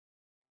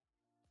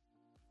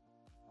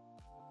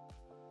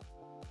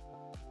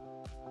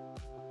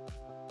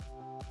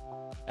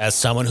As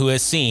someone who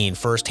has seen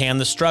firsthand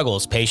the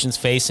struggles patients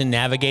face in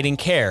navigating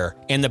care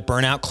and the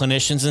burnout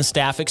clinicians and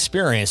staff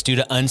experience due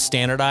to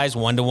unstandardized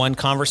one-to-one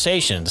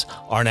conversations,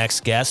 our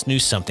next guest knew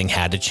something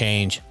had to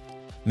change.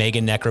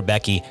 Megan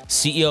Necrobecki,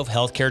 CEO of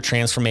Healthcare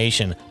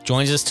Transformation,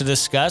 joins us to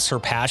discuss her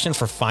passion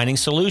for finding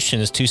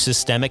solutions to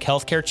systemic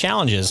healthcare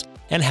challenges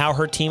and how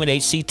her team at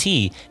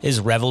HCT is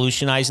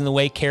revolutionizing the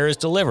way care is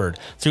delivered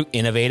through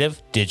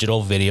innovative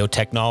digital video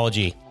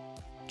technology.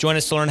 Join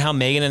us to learn how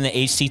Megan and the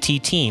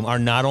HCT team are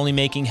not only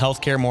making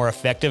healthcare more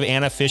effective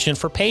and efficient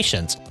for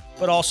patients,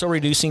 but also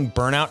reducing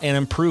burnout and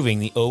improving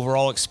the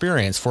overall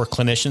experience for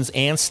clinicians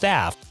and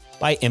staff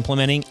by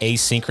implementing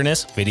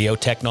asynchronous video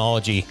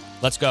technology.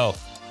 Let's go.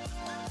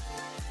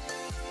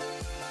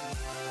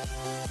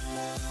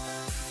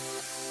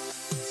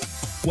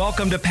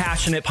 Welcome to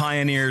Passionate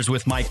Pioneers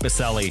with Mike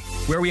Biselli,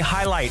 where we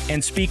highlight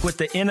and speak with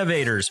the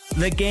innovators,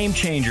 the game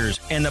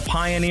changers, and the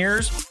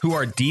pioneers who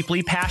are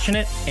deeply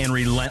passionate and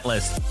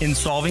relentless in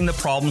solving the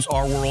problems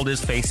our world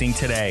is facing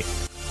today.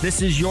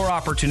 This is your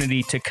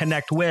opportunity to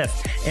connect with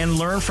and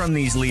learn from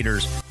these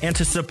leaders and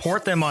to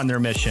support them on their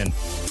mission.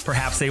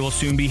 Perhaps they will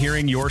soon be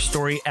hearing your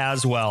story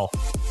as well.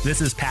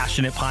 This is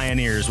Passionate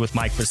Pioneers with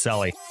Mike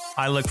Biselli.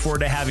 I look forward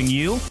to having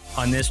you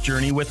on this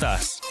journey with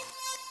us.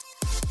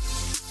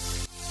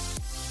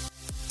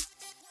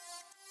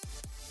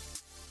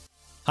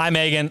 Hi,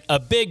 Megan. A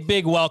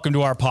big welcome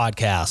to our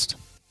podcast.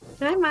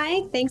 Hi,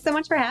 Mike. Thanks so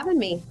much for having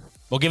me.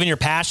 Well, given your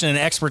passion and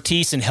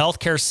expertise in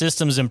healthcare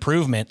systems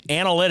improvement,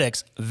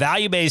 analytics,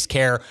 value-based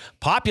care,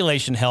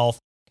 population health,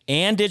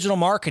 and digital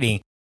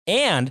marketing,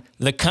 and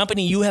the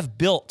company you have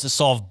built to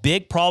solve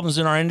big problems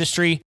in our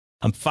industry,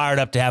 I'm fired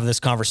up to have this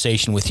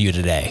conversation with you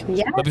today.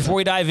 Yeah. But before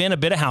we dive in, a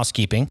bit of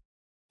housekeeping.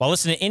 While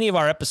listening to any of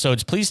our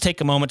episodes, please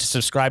take a moment to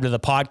subscribe to the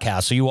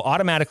podcast so you will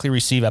automatically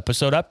receive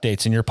episode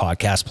updates in your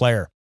podcast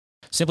player.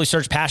 Simply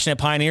search Passionate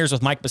Pioneers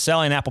with Mike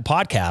Biselli on Apple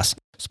Podcasts,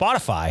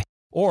 Spotify,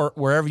 or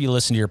wherever you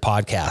listen to your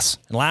podcasts.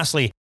 And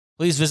lastly,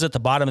 please visit the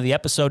bottom of the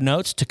episode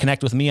notes to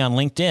connect with me on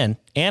LinkedIn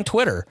and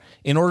Twitter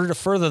in order to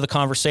further the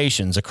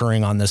conversations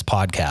occurring on this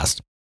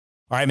podcast.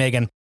 All right,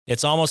 Megan,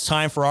 it's almost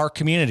time for our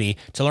community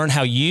to learn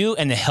how you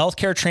and the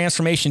Healthcare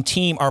Transformation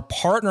team are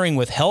partnering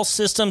with health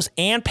systems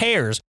and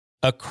payers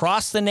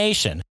across the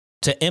nation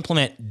to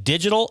implement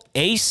digital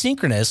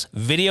asynchronous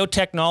video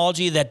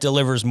technology that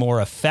delivers more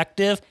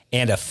effective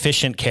and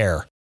efficient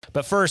care.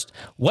 But first,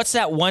 what's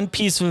that one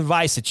piece of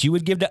advice that you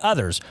would give to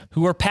others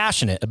who are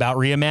passionate about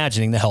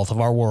reimagining the health of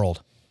our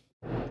world?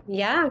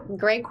 Yeah,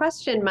 great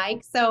question,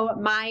 Mike. So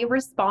my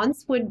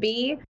response would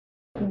be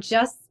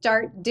just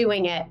start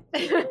doing it,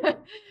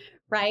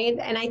 right?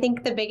 And I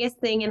think the biggest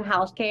thing in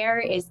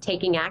healthcare is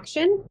taking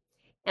action.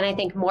 And I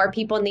think more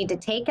people need to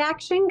take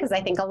action because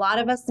I think a lot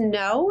of us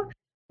know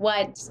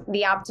what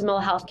the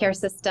optimal healthcare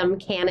system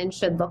can and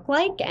should look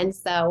like. And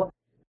so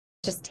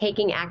just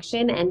taking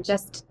action and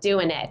just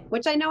doing it,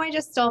 which I know I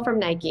just stole from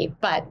Nike,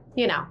 but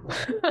you know.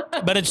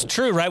 But it's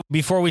true, right?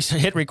 Before we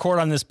hit record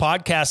on this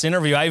podcast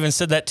interview, I even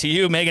said that to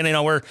you, Megan. You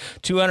know, we're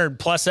 200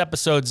 plus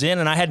episodes in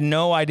and I had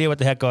no idea what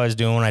the heck I was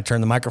doing when I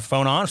turned the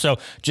microphone on. So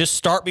just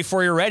start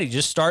before you're ready.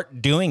 Just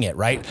start doing it,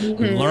 right?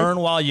 Mm-hmm. Learn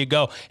while you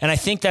go. And I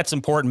think that's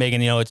important,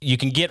 Megan. You know, you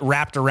can get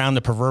wrapped around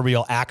the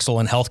proverbial axle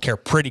in healthcare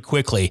pretty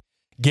quickly,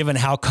 given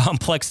how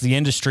complex the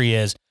industry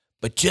is,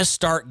 but just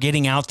start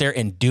getting out there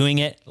and doing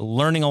it,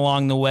 learning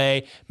along the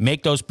way,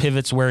 make those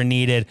pivots where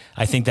needed.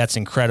 I think that's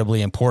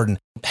incredibly important.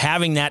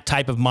 Having that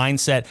type of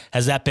mindset,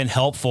 has that been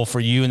helpful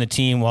for you and the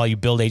team while you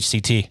build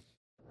HCT?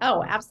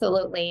 Oh,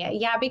 absolutely.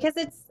 Yeah, because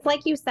it's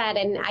like you said,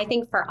 and I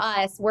think for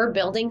us, we're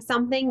building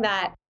something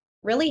that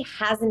really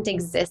hasn't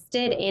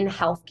existed in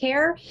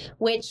healthcare,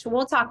 which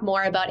we'll talk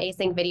more about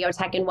async video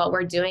tech and what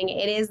we're doing.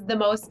 It is the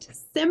most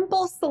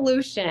simple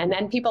solution,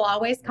 and people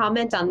always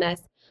comment on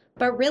this,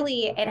 but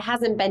really it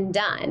hasn't been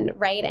done,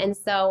 right? And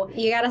so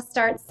you got to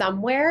start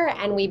somewhere,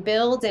 and we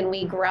build and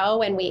we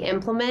grow and we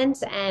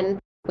implement and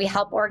we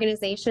help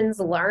organizations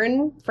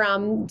learn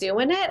from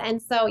doing it.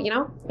 And so, you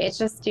know, it's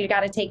just, you got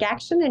to take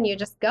action and you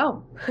just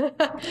go.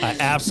 I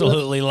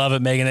absolutely love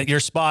it, Megan. You're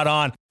spot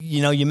on.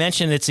 You know, you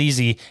mentioned it's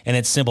easy and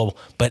it's simple,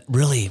 but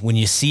really when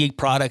you see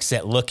products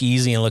that look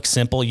easy and look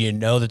simple, you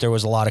know that there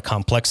was a lot of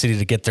complexity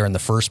to get there in the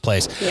first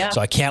place. Yeah.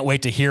 So I can't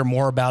wait to hear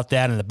more about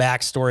that and the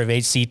backstory of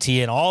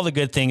HCT and all the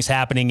good things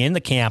happening in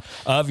the camp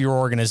of your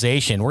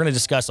organization. We're going to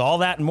discuss all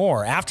that and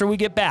more after we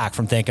get back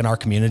from thanking our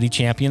community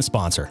champion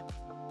sponsor.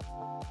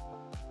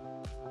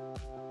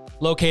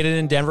 Located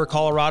in Denver,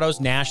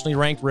 Colorado's nationally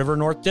ranked River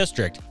North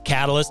District,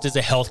 Catalyst is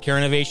a healthcare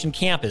innovation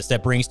campus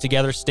that brings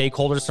together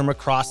stakeholders from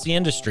across the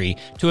industry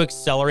to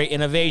accelerate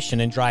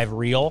innovation and drive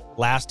real,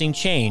 lasting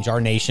change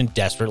our nation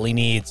desperately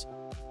needs.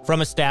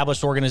 From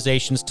established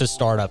organizations to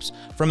startups,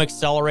 from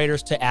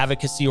accelerators to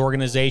advocacy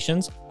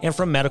organizations, and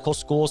from medical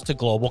schools to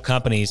global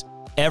companies,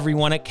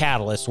 everyone at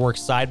Catalyst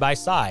works side by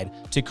side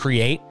to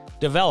create,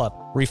 develop,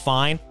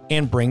 refine,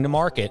 and bring to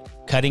market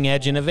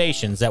cutting-edge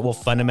innovations that will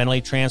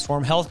fundamentally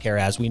transform healthcare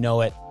as we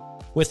know it.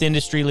 With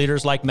industry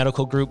leaders like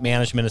Medical Group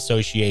Management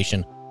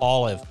Association,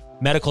 Olive,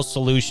 Medical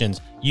Solutions,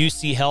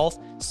 UC Health,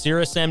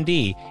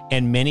 CirrusMD,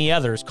 and many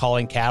others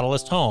calling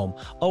Catalyst home,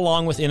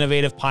 along with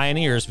innovative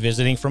pioneers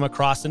visiting from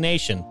across the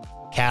nation.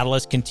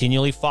 Catalyst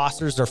continually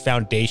fosters their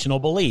foundational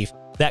belief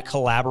that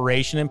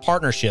collaboration and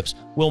partnerships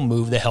will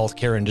move the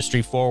healthcare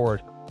industry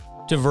forward.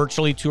 To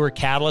virtually tour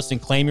Catalyst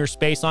and claim your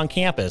space on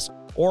campus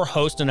or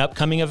host an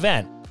upcoming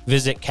event,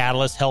 visit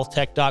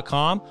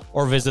catalysthealthtech.com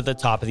or visit the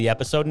top of the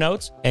episode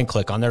notes and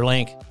click on their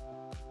link.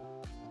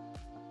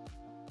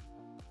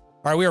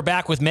 All right, we are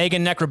back with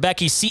Megan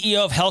Nekrebecki,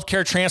 CEO of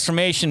Healthcare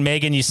Transformation.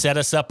 Megan, you set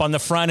us up on the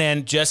front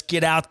end. Just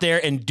get out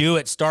there and do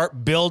it.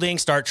 Start building,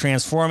 start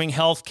transforming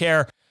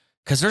healthcare,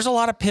 because there's a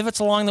lot of pivots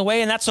along the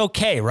way, and that's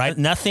okay, right?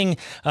 Nothing,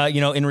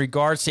 in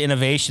regards to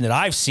innovation that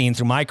I've seen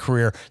through my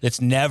career,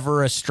 that's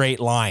never a straight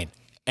line.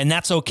 And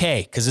that's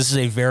okay, because this is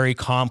a very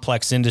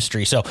complex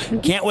industry. So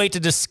can't wait to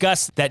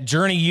discuss that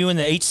journey you and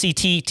the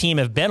HCT team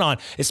have been on.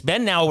 It's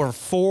been now over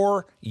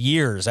 4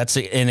 years. That's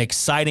an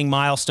exciting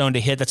milestone to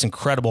hit. That's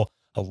incredible.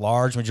 A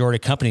large majority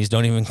of companies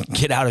don't even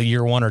get out of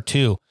year 1 or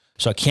 2.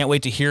 So I can't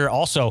wait to hear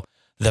also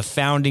the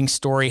founding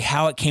story,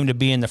 how it came to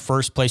be in the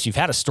first place. You've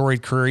had a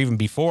storied career even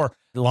before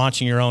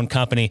launching your own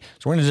company.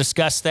 So we're going to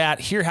discuss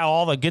that, hear how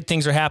all the good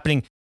things are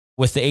happening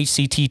with the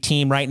HCT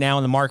team right now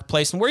in the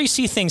marketplace and where you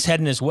see things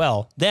heading as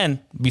well.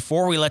 Then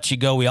before we let you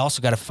go, we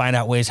also got to find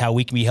out ways how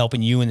we can be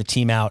helping you and the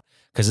team out,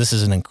 because this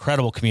is an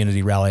incredible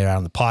community rally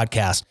around the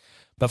podcast.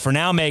 But for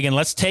now, Megan,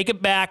 let's take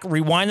it back,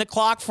 rewind the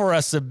clock for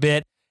us a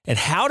bit. And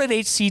how did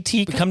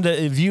HCT come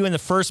to view in the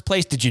first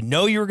place? Did you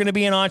know you were going to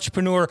be an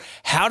entrepreneur?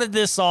 How did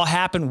this all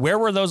happen? Where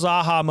were those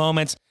aha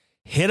moments?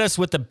 Hit us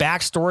with the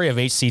backstory of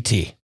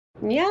HCT.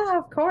 Yeah,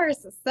 of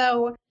course.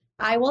 So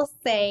I will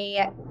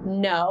say,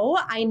 no,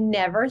 I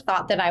never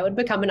thought that I would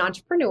become an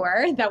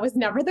entrepreneur. That was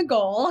never the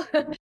goal.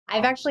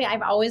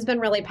 I've always been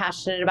really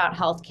passionate about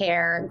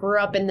healthcare. Grew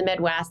up in the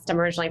Midwest.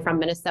 I'm originally from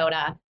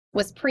Minnesota.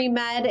 Was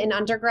pre-med in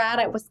undergrad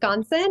at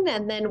Wisconsin,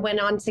 and then went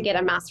on to get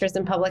a master's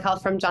in public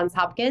health from Johns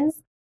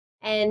Hopkins.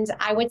 And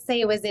I would say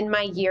it was in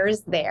my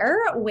years there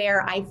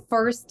where I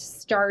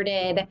first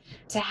started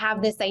to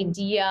have this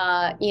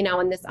idea,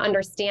 and this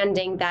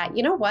understanding that,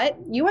 you know what,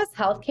 U.S.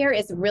 healthcare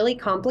is really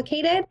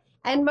complicated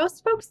and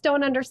most folks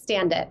don't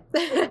understand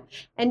it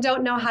and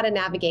don't know how to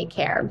navigate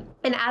care.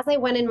 And as I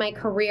went in my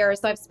career,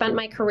 so I've spent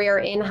my career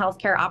in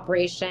healthcare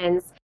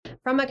operations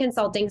from a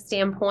consulting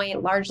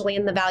standpoint, largely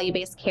in the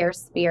value-based care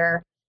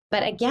sphere.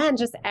 But again,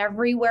 just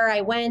everywhere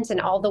I went and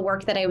all the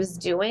work that I was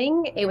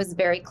doing, it was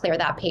very clear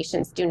that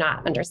patients do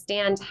not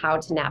understand how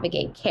to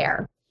navigate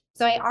care.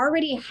 So I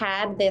already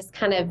had this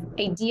kind of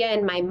idea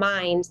in my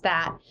mind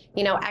that,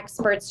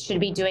 experts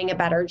should be doing a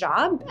better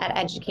job at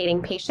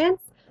educating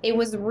patients. It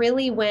was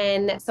really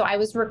so I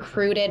was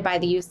recruited by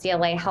the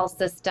UCLA Health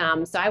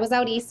System. So I was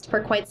out east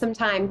for quite some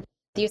time.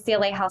 The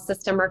UCLA Health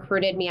System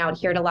recruited me out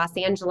here to Los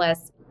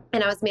Angeles.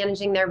 And I was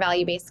managing their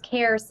value-based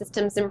care,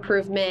 systems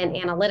improvement,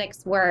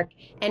 analytics work,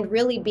 and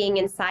really being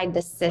inside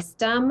the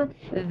system.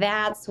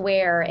 That's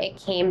where it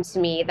came to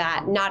me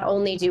that not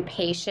only do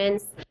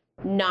patients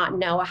not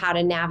know how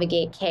to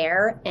navigate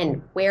care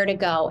and where to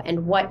go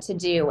and what to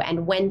do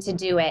and when to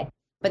do it,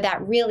 but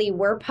that really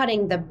we're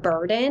putting the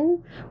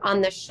burden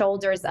on the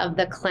shoulders of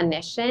the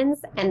clinicians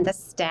and the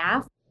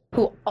staff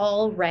who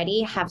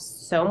already have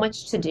so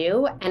much to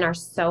do and are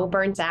so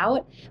burnt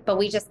out, but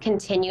we just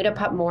continue to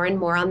put more and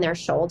more on their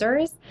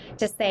shoulders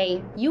to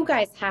say, you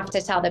guys have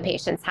to tell the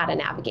patients how to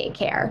navigate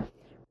care.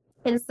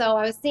 And so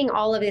I was seeing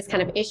all of these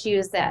kind of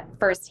issues at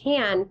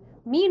firsthand.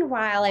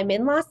 Meanwhile, I'm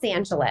in Los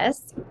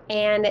Angeles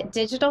and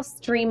digital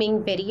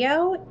streaming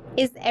video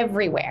is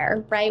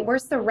everywhere, right? We're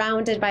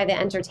surrounded by the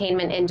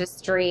entertainment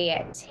industry.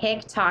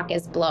 TikTok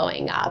is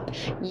blowing up.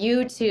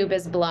 YouTube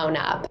is blown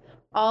up.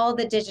 All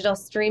the digital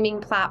streaming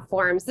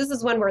platforms. This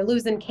is when we're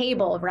losing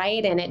cable,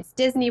 right? And it's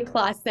Disney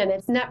Plus and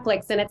it's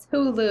Netflix and it's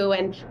Hulu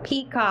and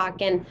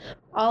Peacock and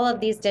all of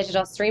these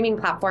digital streaming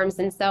platforms.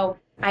 And so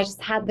I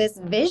just had this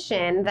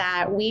vision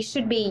that we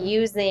should be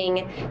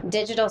using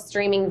digital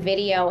streaming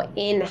video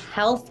in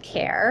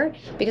healthcare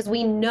because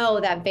we know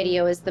that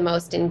video is the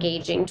most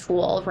engaging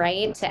tool,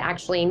 right? To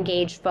actually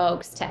engage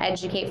folks, to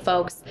educate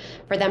folks,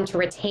 for them to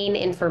retain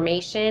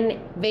information.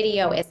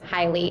 Video is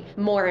highly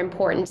more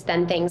important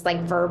than things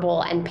like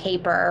verbal and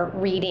paper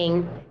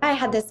reading. I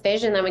had this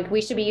vision that we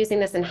should be using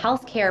this in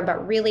healthcare,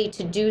 but really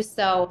to do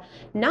so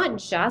not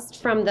just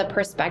from the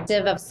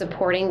perspective of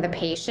supporting the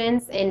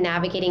patients in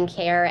navigating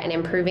care and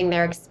improving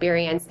their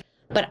experience,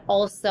 but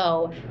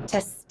also to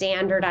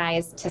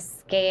standardize, to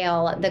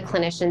scale the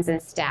clinicians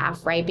and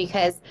staff, right?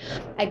 Because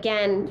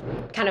again,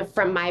 kind of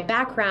from my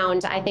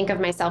background, I think of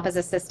myself as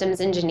a systems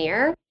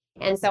engineer.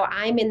 And so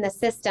I'm in the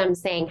system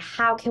saying,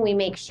 how can we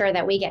make sure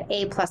that we get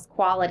A+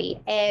 quality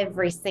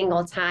every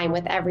single time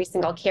with every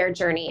single care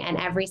journey and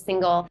every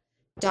single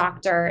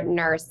doctor,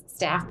 nurse,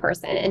 staff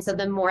person? And so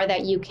the more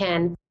that you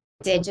can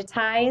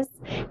digitize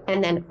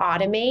and then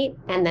automate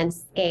and then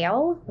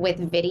scale with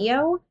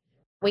video,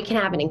 we can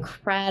have an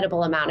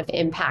incredible amount of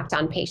impact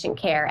on patient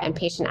care and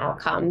patient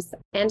outcomes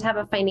and have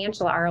a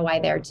financial ROI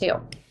there too.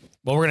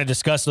 Well, we're going to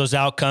discuss those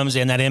outcomes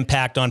and that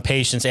impact on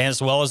patients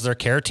as well as their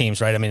care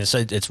teams, right? I mean,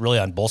 it's really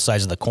on both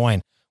sides of the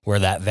coin where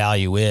that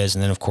value is.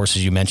 And then, of course,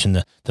 as you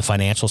mentioned, the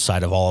financial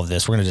side of all of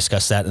this. We're going to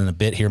discuss that in a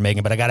bit here,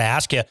 Megan. But I got to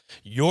ask you,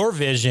 your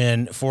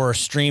vision for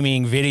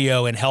streaming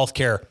video in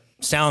healthcare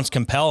sounds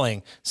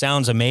compelling,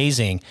 sounds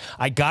amazing.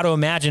 I got to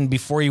imagine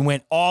before you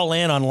went all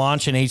in on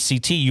launching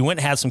HCT, you went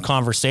and had some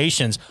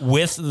conversations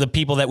with the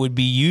people that would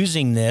be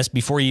using this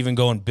before you even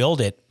go and build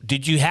it.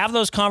 Did you have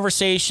those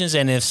conversations?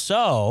 And if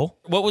so,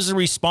 what was the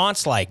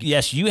response like?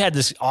 Yes, you had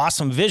this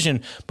awesome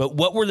vision, but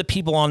what were the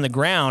people on the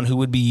ground who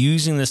would be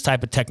using this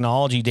type of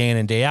technology day in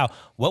and day out?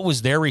 What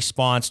was their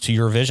response to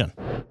your vision?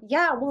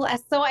 Yeah, well,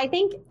 so I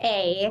think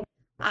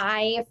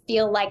I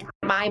feel like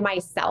I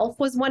myself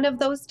was one of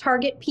those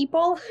target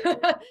people,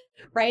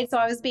 right? So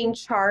I was being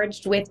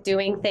charged with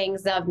doing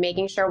things of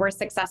making sure we're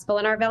successful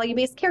in our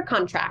value-based care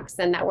contracts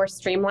and that we're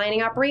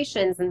streamlining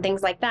operations and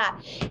things like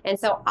that. And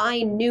so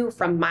I knew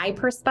from my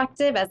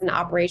perspective as an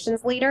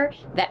operations leader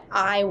that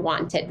I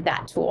wanted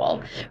that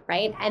tool,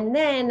 right? And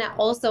then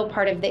also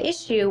part of the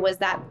issue was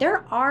that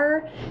there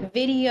are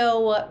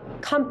video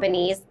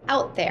companies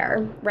out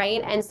there,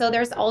 right? And so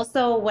there's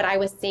also what I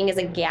was seeing as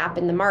a gap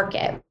in the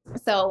market.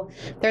 So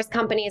there's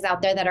companies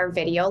out there that are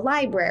video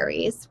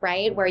libraries,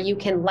 right? Where you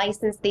can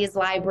license these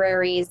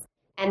libraries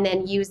and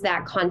then use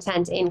that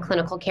content in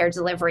clinical care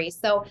delivery.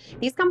 So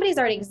these companies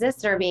already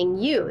exist and are being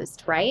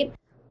used, right?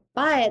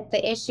 But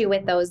the issue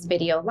with those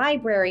video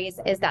libraries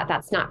is that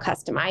that's not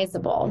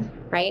customizable,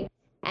 right?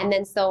 And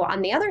then so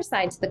on the other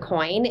side to the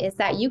coin is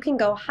that you can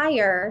go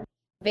hire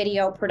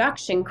video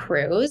production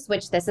crews,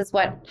 which this is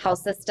what health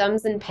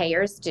systems and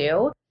payers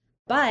do.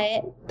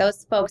 But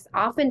those folks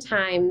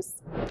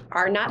oftentimes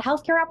are not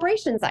healthcare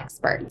operations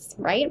experts,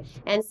 right?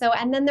 And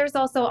then there's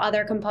also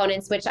other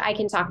components, which I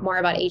can talk more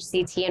about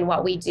HCT and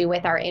what we do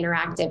with our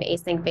interactive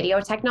async video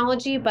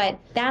technology, but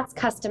that's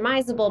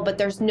customizable, but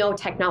there's no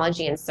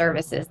technology and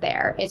services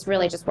there. It's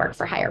really just work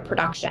for hire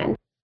production.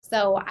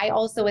 So I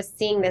also was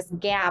seeing this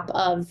gap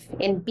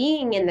in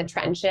being in the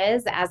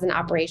trenches as an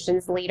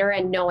operations leader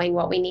and knowing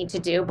what we need to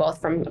do, both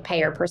from a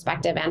payer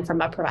perspective and from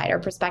a provider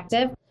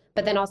perspective.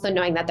 But then also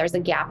knowing that there's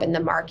a gap in the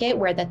market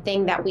where the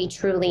thing that we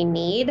truly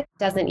need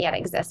doesn't yet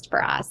exist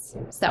for us.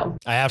 So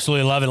I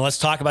absolutely love it. Let's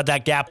talk about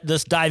that gap.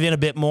 Let's dive in a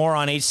bit more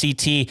on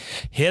HCT.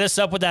 Hit us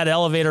up with that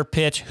elevator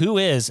pitch. Who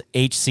is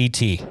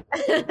HCT?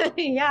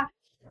 Yeah.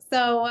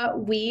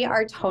 So we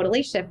are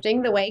totally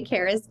shifting the way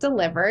care is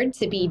delivered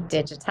to be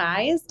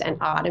digitized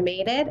and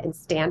automated and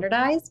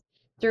standardized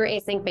through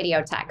async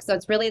video tech. So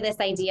it's really this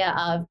idea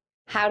of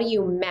how do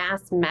you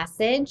mass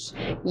message,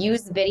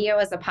 use video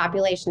as a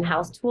population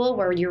health tool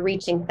where you're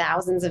reaching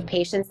thousands of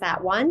patients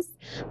at once,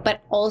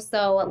 but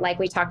also, like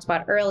we talked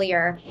about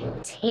earlier,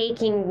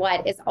 taking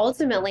what is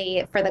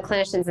ultimately for the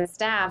clinicians and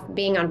staff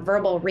being on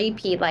verbal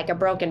repeat like a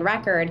broken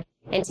record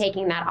and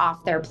taking that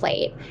off their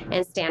plate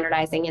and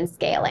standardizing and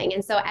scaling.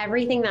 And so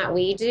everything that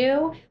we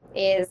do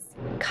is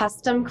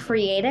custom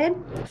created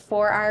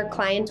for our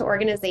client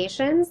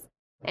organizations.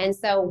 And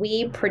so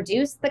we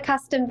produce the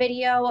custom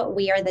video.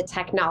 We are the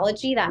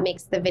technology that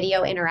makes the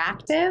video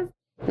interactive.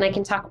 And I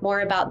can talk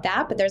more about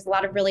that, but there's a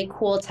lot of really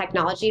cool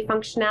technology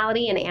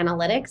functionality and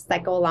analytics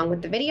that go along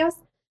with the videos.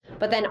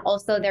 But then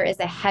also there is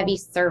a heavy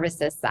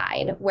services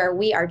side where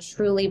we are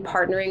truly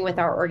partnering with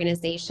our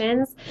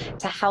organizations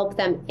to help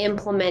them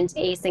implement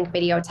async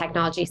video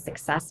technology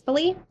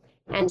successfully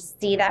and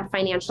see that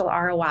financial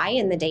ROI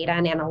in the data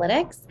and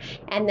analytics,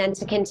 and then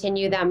to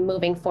continue them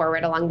moving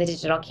forward along the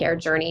digital care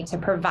journey to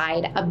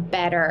provide a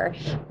better,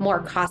 more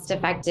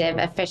cost-effective,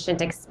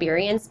 efficient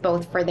experience,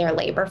 both for their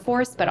labor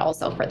force, but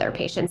also for their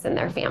patients and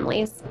their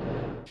families.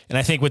 And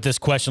I think with this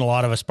question, a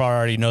lot of us probably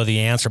already know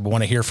the answer, but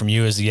want to hear from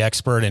you as the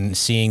expert and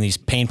seeing these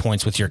pain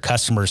points with your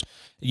customers.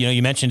 You know,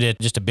 you mentioned it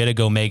just a bit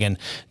ago, Megan,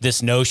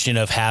 this notion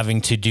of having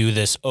to do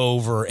this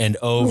over and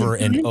over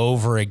and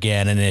over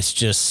again. And it's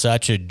just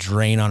such a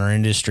drain on our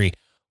industry.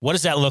 What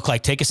does that look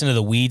like? Take us into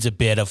the weeds a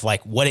bit of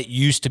like what it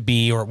used to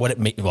be or what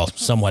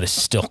somewhat it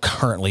still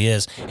currently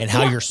is and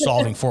how you're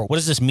solving for it. What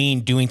does this mean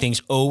doing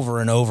things over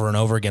and over and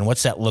over again?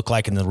 What's that look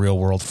like in the real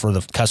world for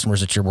the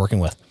customers that you're working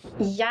with?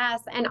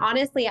 Yes. And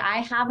honestly, I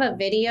have a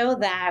video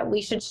that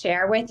we should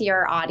share with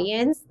your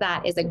audience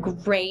that is a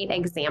great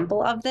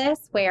example of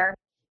this, where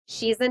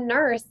she's a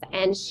nurse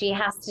and she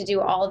has to do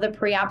all the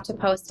pre-op to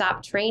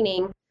post-op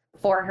training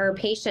for her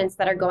patients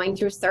that are going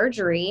through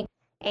surgery.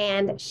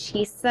 And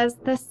she says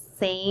the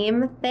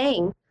same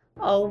thing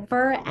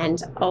over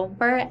and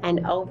over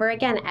and over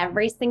again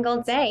every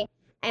single day.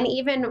 And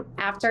even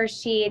after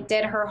she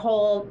did her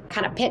whole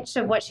kind of pitch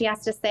of what she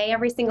has to say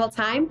every single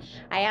time,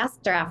 I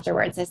asked her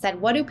afterwards, I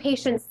said, what do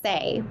patients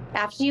say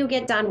after you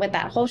get done with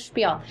that whole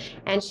spiel?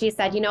 And she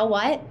said, you know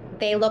what?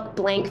 They look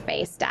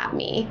blank-faced at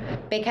me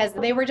because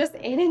they were just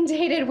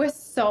inundated with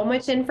so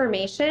much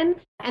information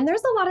And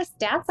there's a lot of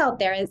stats out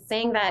there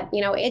saying that,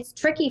 it's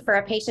tricky for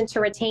a patient to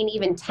retain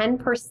even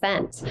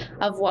 10%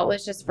 of what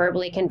was just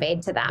verbally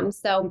conveyed to them.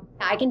 So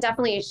I can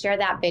definitely share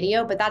that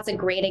video, but that's a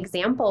great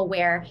example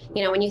where,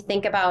 when you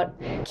think about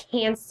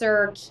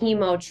cancer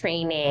chemo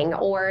training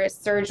or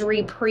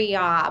surgery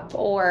pre-op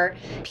or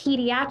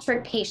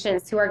pediatric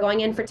patients who are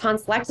going in for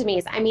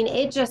tonsillectomies,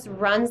 it just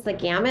runs the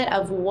gamut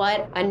of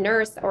what a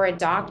nurse or a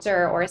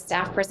doctor or a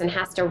staff person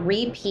has to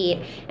repeat.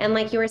 And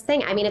like you were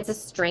saying, it's a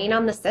strain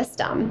on the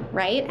system,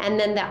 right? And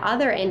then the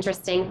other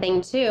interesting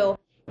thing too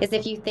is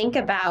if you think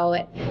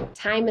about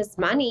time is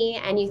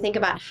money and you think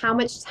about how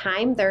much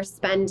time they're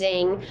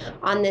spending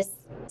on this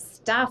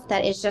stuff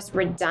that is just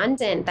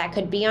redundant, that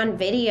could be on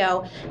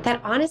video,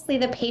 that honestly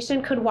the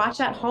patient could watch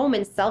at home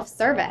in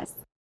self-service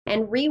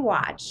and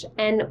rewatch.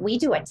 And we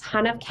do a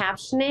ton of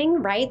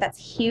captioning, right? That's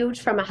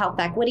huge from a health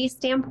equity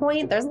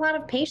standpoint. There's a lot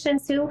of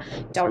patients who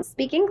don't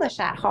speak English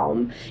at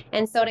home.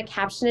 And so to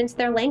caption into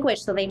their language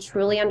so they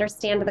truly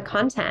understand the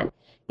content.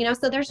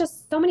 So there's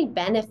just so many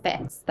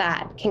benefits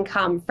that can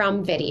come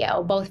from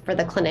video, both for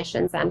the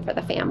clinicians and for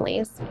the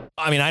families.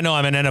 I know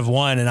I'm an N of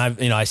one, and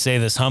I say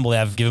this humbly.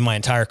 I've given my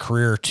entire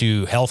career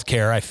to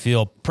healthcare. I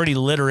feel pretty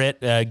literate,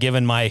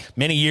 given my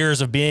many years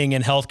of being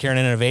in healthcare and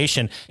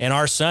innovation. And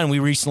our son, we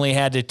recently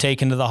had to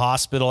take into the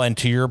hospital. And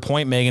to your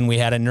point, Megan, we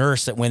had a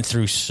nurse that went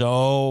through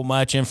so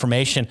much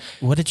information.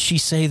 What did she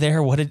say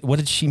there? What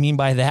did she mean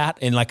by that?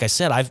 And like I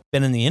said, I've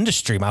been in the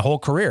industry my whole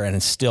career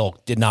and still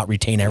did not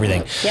retain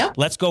everything. Yep.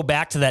 Let's go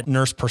back to that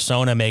nurse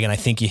persona, Megan. I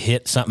think you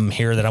hit something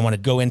here that I want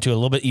to go into a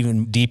little bit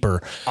even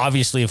deeper.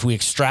 Obviously, if we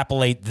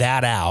extrapolate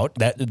that out,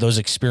 those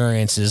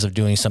experiences of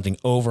doing something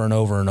over and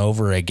over and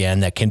over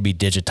again that can be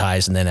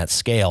digitized and then at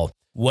scale,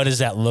 what does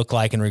that look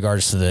like in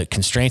regards to the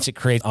constraints it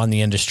creates on the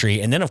industry?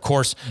 And then, of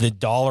course, the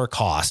dollar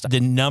cost, the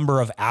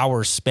number of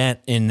hours spent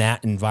in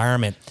that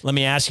environment. Let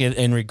me ask you,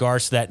 in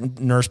regards to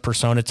that nurse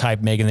persona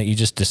type, Megan, that you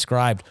just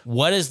described,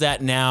 what is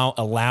that now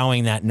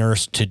allowing that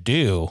nurse to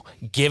do,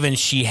 given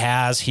he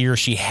or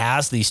she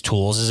has these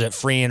tools? Is it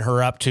freeing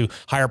her up to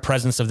higher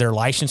presence of their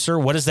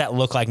licensure? What does that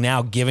look like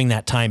now, giving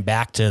that time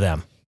back to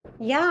them?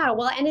 Yeah,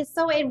 well, and it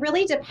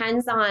really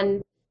depends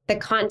on the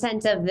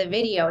content of the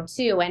video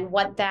too, and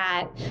what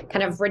that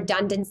kind of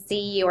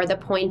redundancy or the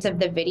point of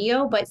the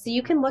video. But so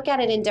you can look at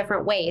it in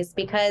different ways,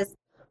 because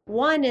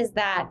one is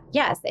that,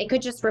 yes, it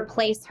could just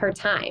replace her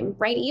time,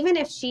 right? Even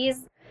if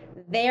she's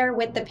there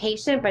with the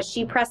patient, but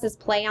she presses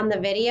play on the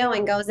video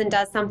and goes and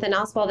does something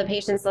else while the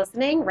patient's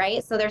listening,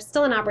 right? So there's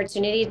still an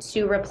opportunity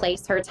to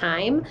replace her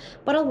time.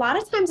 But a lot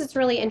of times it's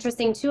really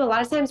interesting too. A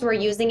lot of times we're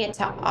using it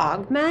to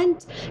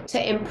augment,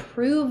 to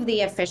improve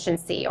the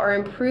efficiency or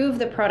improve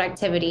the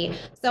productivity.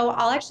 So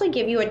I'll actually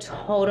give you a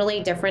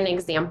totally different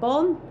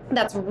example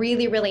that's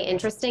really, really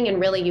interesting and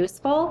really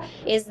useful,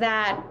 is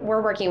that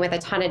we're working with a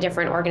ton of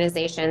different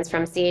organizations,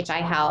 from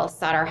CHI Health,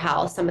 Sutter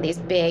Health, some of these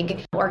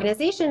big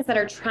organizations that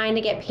are trying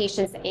to get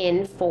patients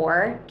in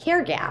for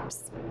care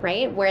gaps,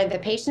 right? Where the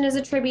patient is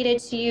attributed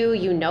to you,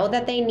 you know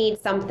that they need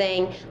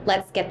something,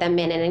 let's get them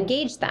in and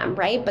engage them,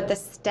 right? But the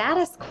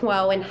status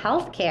quo in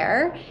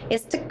healthcare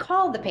is to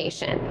call the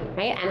patient,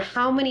 right? And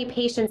how many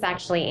patients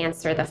actually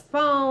answer the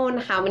phone?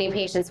 How many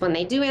patients, when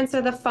they do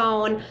answer the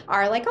phone,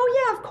 are like,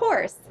 oh yeah, of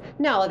course.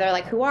 No, they're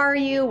like, who are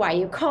you? Why are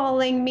you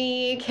calling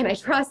me? Can I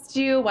trust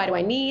you? Why do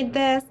I need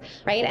this?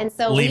 Right? And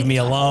so leave me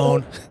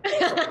alone.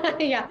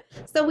 Yeah.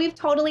 So we've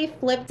totally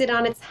flipped it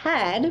on its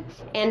head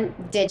and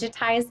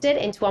digitized it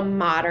into a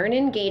modern,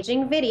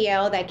 engaging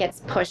video that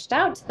gets pushed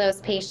out to those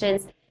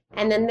patients,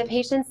 and then the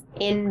patient's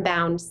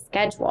inbound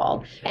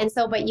schedule. And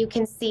so, but you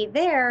can see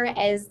there,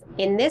 as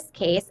in this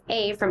case,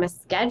 from a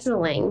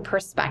scheduling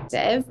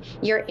perspective,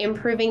 you're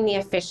improving the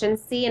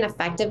efficiency and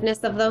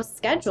effectiveness of those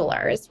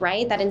schedulers,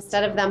 right? That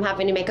instead of them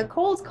having to make a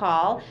cold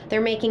call,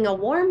 they're making a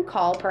warm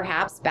call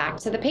perhaps back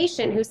to the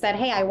patient who said,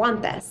 hey, I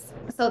want this.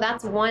 So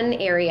that's one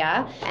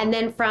area. And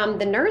then from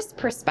the nurse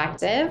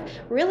perspective,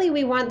 really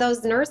we want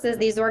those nurses,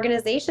 these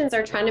organizations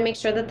are trying to make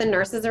sure that the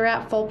nurses are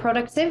at full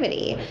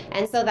productivity.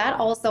 And so that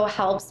also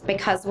helps,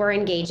 because we're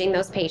engaging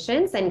those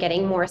patients and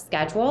getting more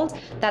scheduled,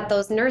 that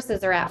those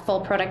nurses are at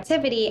full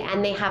productivity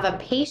and they have a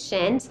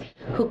patient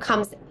who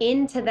comes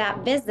into that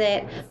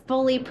visit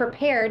fully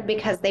prepared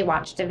because they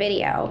watched a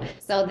video.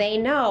 So they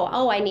know,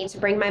 oh, I need to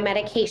bring my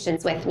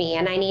medications with me,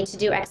 and I need to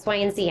do X, Y,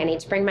 and Z. I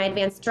need to bring my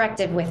advanced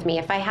directive with me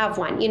if I have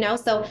one,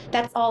 So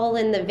that's all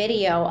in the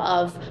video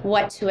of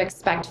what to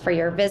expect for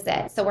your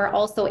visit. So we're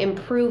also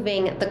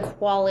improving the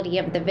quality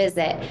of the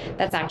visit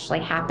that's actually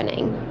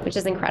happening, which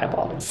is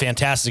incredible.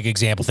 Fantastic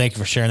example. Thank you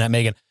for sharing that,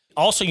 Megan.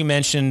 Also, you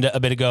mentioned a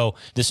bit ago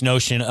this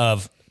notion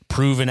of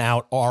proven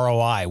out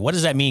ROI. What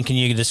does that mean? Can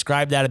you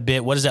describe that a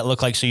bit? What does that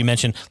look like? So you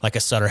mentioned like a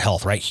Sutter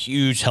Health, right?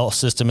 Huge health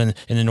system in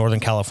the Northern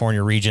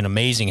California region,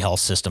 amazing health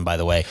system, by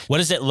the way. What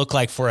does it look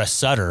like for a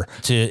Sutter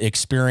to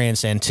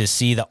experience and to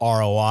see the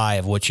ROI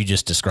of what you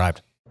just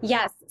described?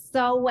 Yes.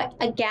 So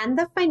again,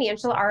 the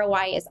financial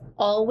ROI is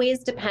always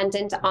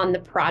dependent on the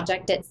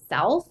project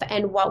itself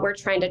and what we're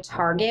trying to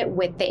target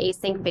with the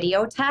async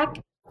video tech.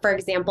 For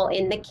example,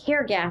 in the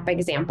care gap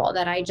example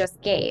that I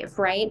just gave,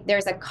 right?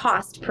 There's a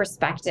cost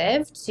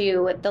perspective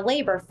to the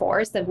labor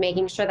force of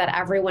making sure that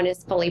everyone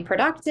is fully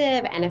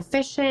productive and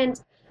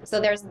efficient. So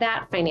there's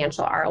that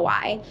financial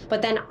ROI.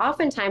 But then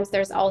oftentimes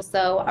there's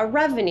also a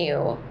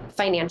revenue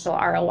financial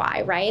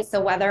ROI, right?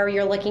 So whether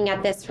you're looking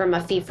at this from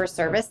a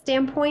fee-for-service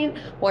standpoint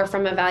or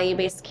from a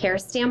value-based care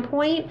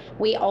standpoint,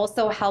 we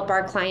also help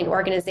our client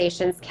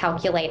organizations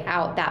calculate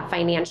out that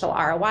financial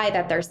ROI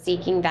that they're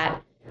seeking.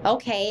 That,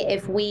 okay,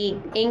 if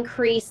we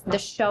increase the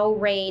show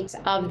rate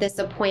of this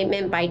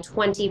appointment by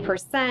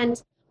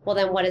 20%, well,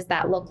 then what does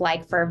that look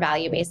like for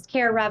value-based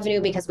care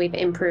revenue, because we've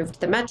improved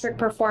the metric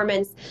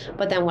performance,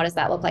 but then what does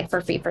that look like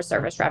for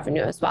fee-for-service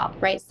revenue as well,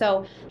 right?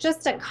 So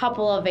just a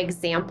couple of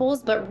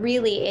examples, but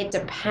really it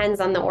depends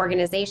on the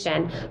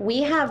organization.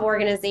 We have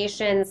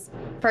organizations,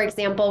 for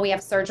example, we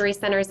have surgery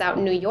centers out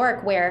in New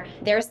York where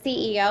their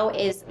CEO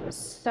is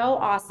so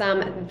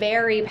awesome,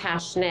 very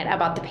passionate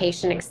about the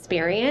patient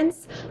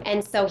experience.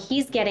 And so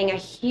he's getting a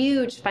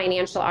huge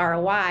financial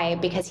ROI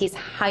because he's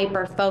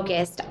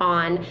hyper-focused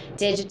on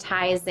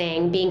digitizing,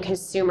 being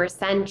consumer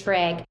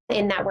centric,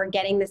 in that we're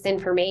getting this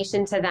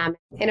information to them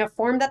in a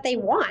form that they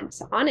want,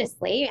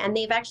 honestly. And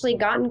they've actually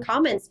gotten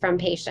comments from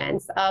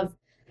patients of,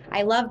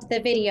 I loved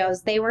the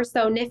videos. They were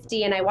so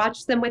nifty and I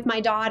watched them with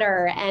my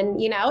daughter. And,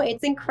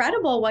 it's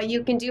incredible what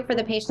you can do for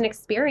the patient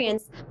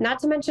experience, not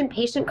to mention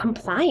patient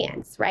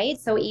compliance, right?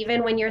 So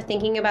even when you're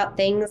thinking about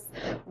things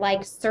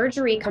like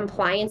surgery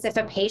compliance, if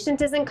a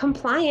patient isn't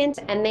compliant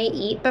and they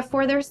eat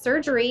before their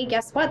surgery,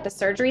 guess what? The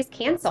surgery's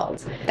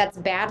canceled. That's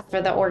bad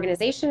for the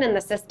organization and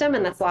the system,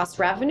 and that's lost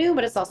revenue,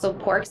 but it's also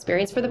poor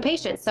experience for the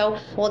patient. So,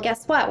 well,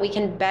 guess what? We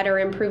can better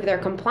improve their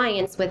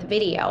compliance with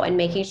video and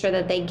making sure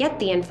that they get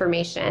the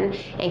information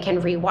and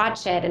can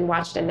rewatch it and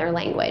watch it in their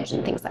language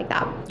and things like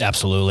that.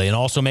 Absolutely. And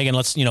also, Megan,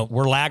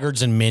 we're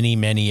laggards in many,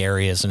 many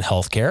areas in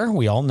healthcare.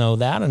 We all know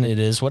that, and it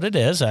is what it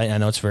is. I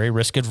know it's a very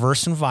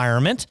risk-adverse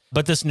environment,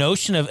 but this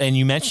notion of, and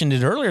you mentioned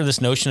it earlier,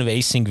 this notion of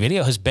async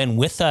video has been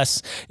with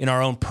us in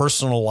our own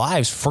personal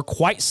lives for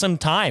quite some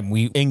time.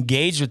 We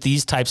engage with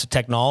these types of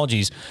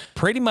technologies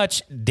pretty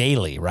much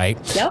daily, right?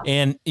 Yep.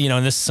 And,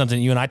 and this is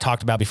something you and I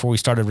talked about before we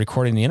started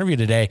recording the interview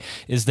today,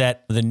 is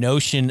that the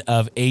notion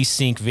of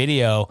async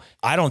video,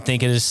 I don't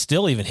think it has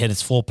still even hit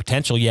its full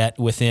potential yet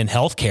within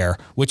healthcare,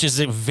 which is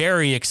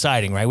very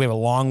exciting, right? We have a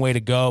long way to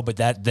go, but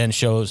that then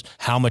shows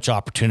how much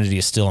opportunity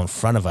is still in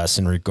front of us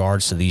in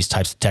regards to these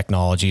types of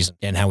technologies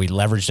and how we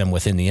leverage them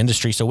within the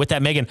industry. So with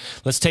that, Megan,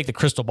 let's take the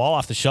crystal ball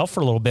off the shelf for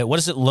a little bit. What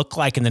does it look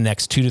like in the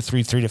next 2 to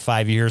 3 to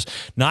 5 years,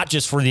 not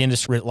just for the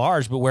industry at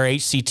large, but where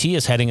HCT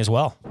is heading as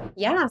well?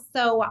 Yeah,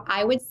 so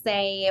I would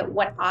say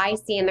what I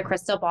see in the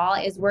crystal ball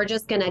is we're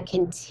just going to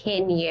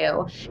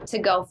continue to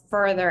go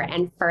further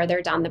and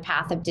further down the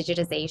path of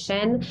digitization,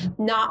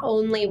 not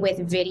only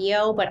with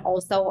video, but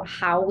also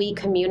how we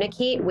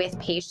communicate with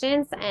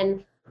patients.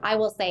 And I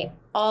will say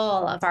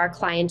all of our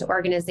client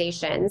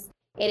organizations,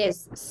 it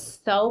is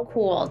so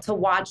cool to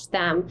watch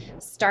them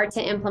start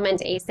to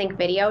implement async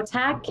video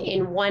tech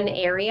in one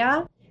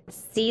area,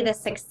 see the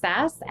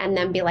success, and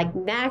then be like,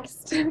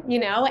 next, and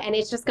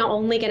it's just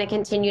only going to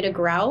continue to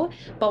grow.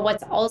 But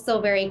what's also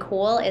very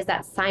cool is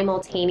that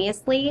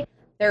simultaneously,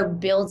 they're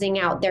building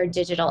out their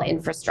digital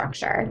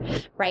infrastructure,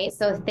 right?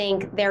 So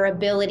think their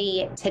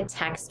ability to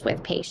text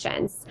with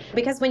patients.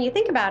 Because when you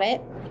think about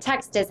it,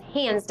 text is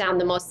hands down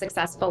the most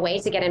successful way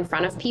to get in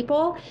front of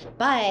people,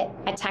 but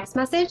a text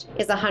message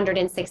is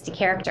 160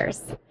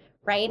 characters.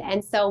 Right?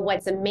 And so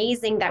what's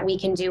amazing that we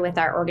can do with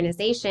our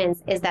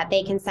organizations is that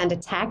they can send a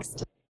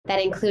text that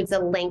includes a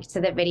link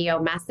to the video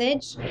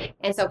message.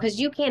 And so, because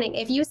you can't,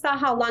 if you saw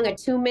how long a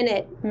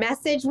 2-minute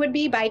message would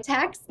be by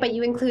text, but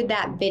you include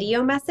that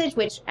video message,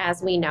 which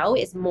as we know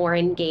is more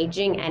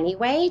engaging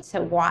anyway to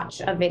watch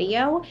a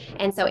video.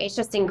 And so it's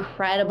just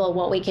incredible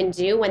what we can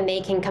do when they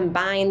can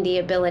combine the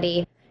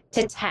ability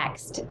to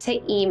text,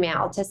 to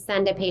email, to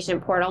send a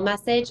patient portal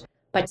message,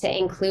 but to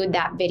include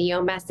that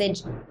video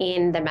message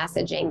in the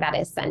messaging that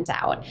is sent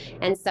out.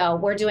 And so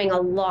we're doing a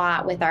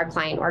lot with our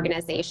client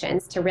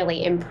organizations to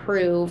really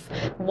improve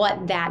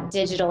what that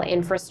digital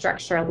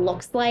infrastructure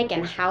looks like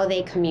and how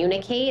they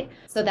communicate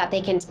so that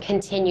they can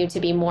continue to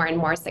be more and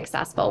more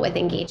successful with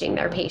engaging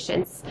their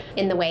patients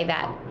in the way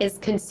that is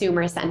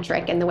consumer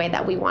centric and the way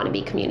that we want to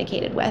be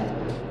communicated with.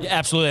 Yeah,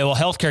 absolutely. Well,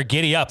 healthcare,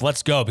 giddy up.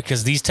 Let's go,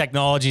 because these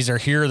technologies are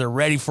here. They're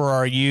ready for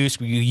our use.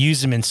 We use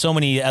them in so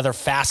many other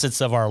facets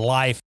of our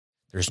life.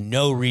 There's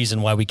no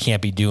reason why we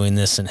can't be doing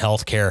this in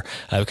healthcare,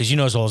 because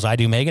as well as I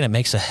do, Megan, it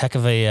makes a heck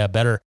of a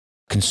better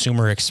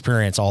consumer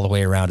experience all the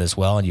way around as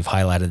well. And you've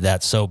highlighted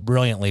that so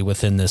brilliantly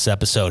within this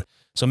episode.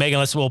 So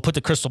Megan, we'll put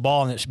the crystal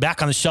ball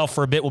back on the shelf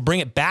for a bit. We'll bring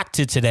it back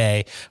to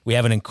today. We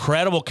have an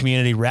incredible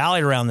community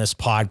rallied around this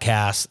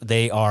podcast.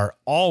 They are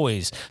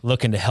always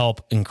looking to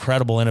help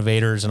incredible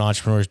innovators and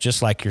entrepreneurs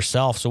just like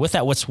yourself. So with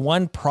that, what's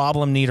one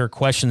problem, need, or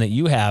question that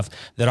you have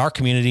that our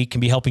community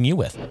can be helping you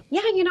with?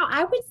 Yeah,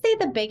 I would say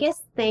the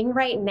biggest thing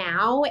right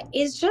now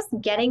is just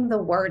getting the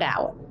word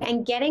out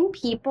and getting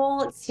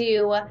people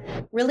to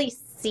really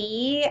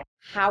see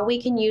how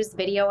we can use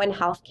video in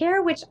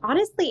healthcare, which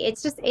honestly,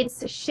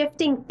 it's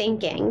shifting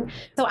thinking.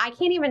 So I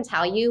can't even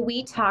tell you,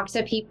 we talk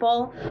to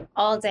people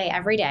all day,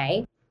 every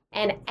day.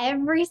 And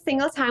every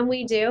single time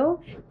we do,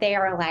 they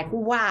are like,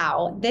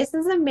 wow, this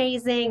is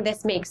amazing.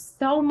 This makes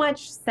so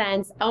much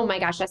sense. Oh my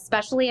gosh,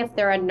 especially if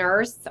they're a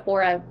nurse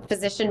or a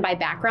physician by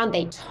background,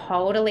 they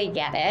totally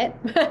get it.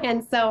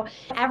 And so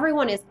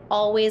everyone is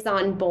always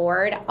on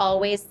board,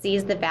 always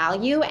sees the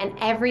value. And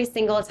every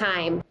single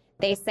time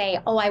they say,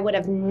 oh, I would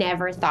have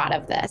never thought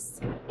of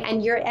this.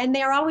 And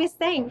they're always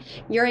saying,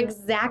 you're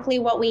exactly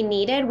what we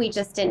needed. We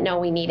just didn't know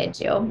we needed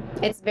you.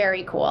 It's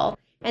very cool.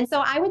 And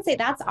so I would say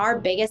that's our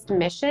biggest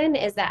mission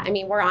is that,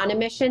 we're on a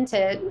mission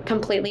to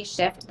completely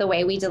shift the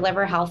way we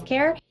deliver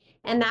healthcare.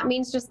 And that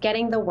means just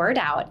getting the word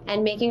out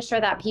and making sure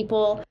that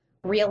people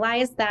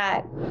realize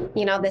that,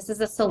 this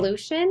is a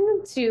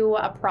solution to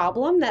a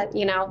problem that,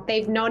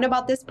 they've known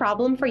about this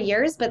problem for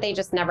years, but they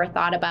just never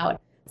thought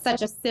about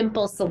such a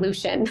simple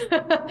solution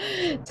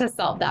to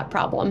solve that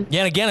problem.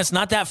 Yeah, and again, it's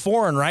not that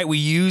foreign, right? We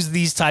use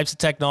these types of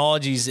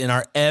technologies in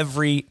our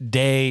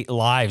everyday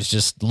lives.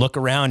 Just look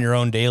around your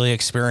own daily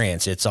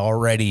experience. It's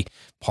already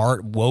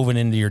woven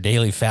into your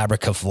daily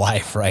fabric of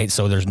life, right?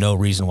 So there's no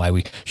reason why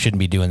we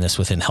shouldn't be doing this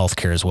within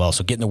healthcare as well.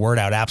 So getting the word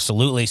out,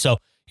 absolutely. So,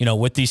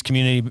 with these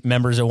community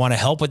members that want to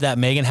help with that,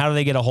 Megan, how do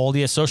they get a hold of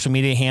you? Social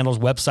media handles,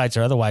 websites,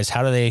 or otherwise,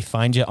 how do they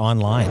find you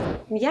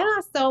online? Yeah,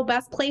 so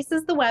best place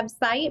is the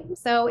website.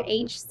 So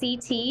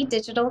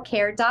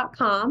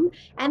hctdigitalcare.com.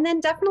 And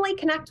then definitely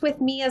connect with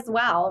me as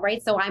well,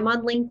 right? So I'm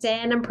on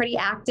LinkedIn. I'm pretty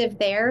active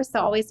there. So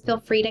always feel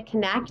free to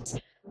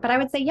connect. But I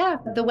would say, yeah,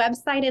 the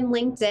website and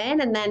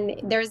LinkedIn, and then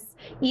there's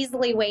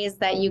easily ways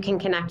that you can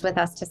connect with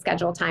us to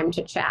schedule time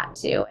to chat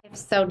too, if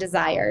so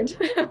desired.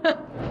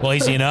 Well,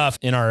 easy enough.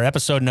 In our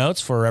episode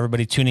notes for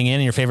everybody tuning in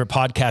your favorite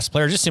podcast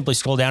player, just simply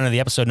scroll down to the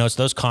episode notes.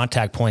 Those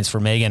contact points for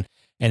Megan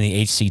and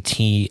the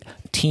HCT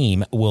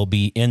team will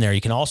be in there.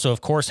 You can also, of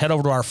course, head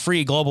over to our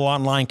free global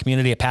online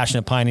community at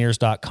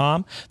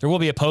passionatepioneers.com. There will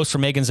be a post for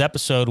Megan's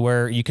episode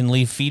where you can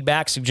leave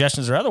feedback,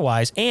 suggestions, or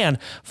otherwise, and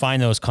find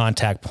those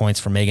contact points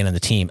for Megan and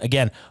the team.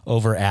 Again,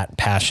 over at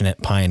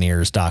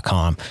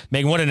passionatepioneers.com.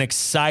 Megan, what an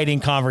exciting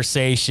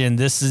conversation.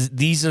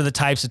 These are the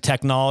types of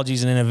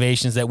technologies and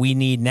innovations that we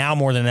need now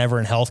more than ever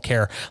in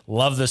healthcare.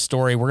 Love the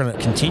story. We're going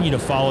to continue to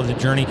follow the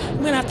journey. I'm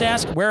going to have to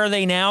ask, where are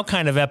they now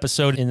kind of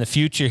episode in the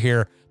future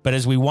here. But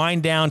as we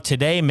wind down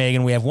today,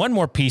 Megan, we have one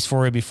more piece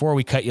for you before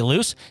we cut you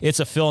loose. It's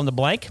a fill in the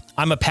blank.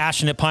 I'm a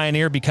passionate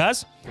pioneer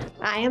because?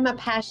 I am a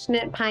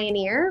passionate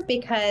pioneer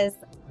because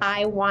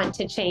I want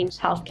to change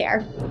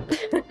healthcare.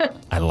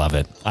 I love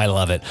it. I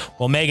love it.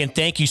 Well, Megan,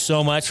 thank you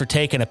so much for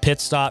taking a pit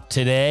stop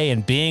today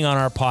and being on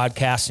our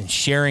podcast and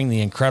sharing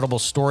the incredible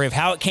story of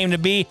how it came to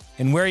be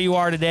and where you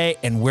are today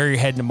and where you're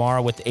heading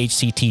tomorrow with the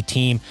HCT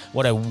team.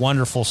 What a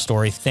wonderful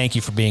story. Thank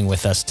you for being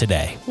with us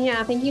today.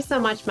 Yeah, thank you so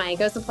much,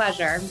 Mike. It was a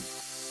pleasure.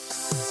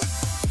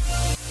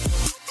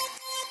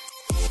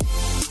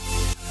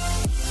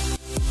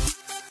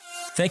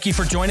 Thank you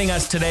for joining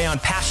us today on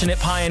Passionate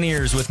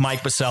Pioneers with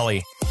Mike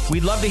Biselli.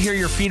 We'd love to hear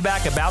your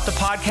feedback about the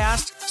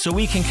podcast so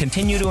we can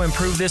continue to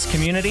improve this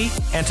community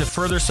and to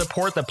further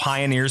support the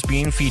pioneers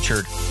being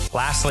featured.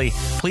 Lastly,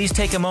 please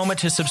take a moment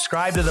to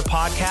subscribe to the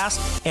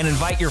podcast and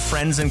invite your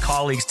friends and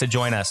colleagues to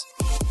join us.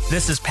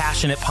 This is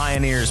Passionate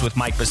Pioneers with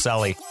Mike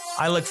Biselli.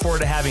 I look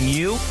forward to having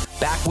you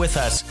back with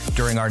us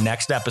during our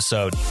next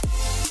episode.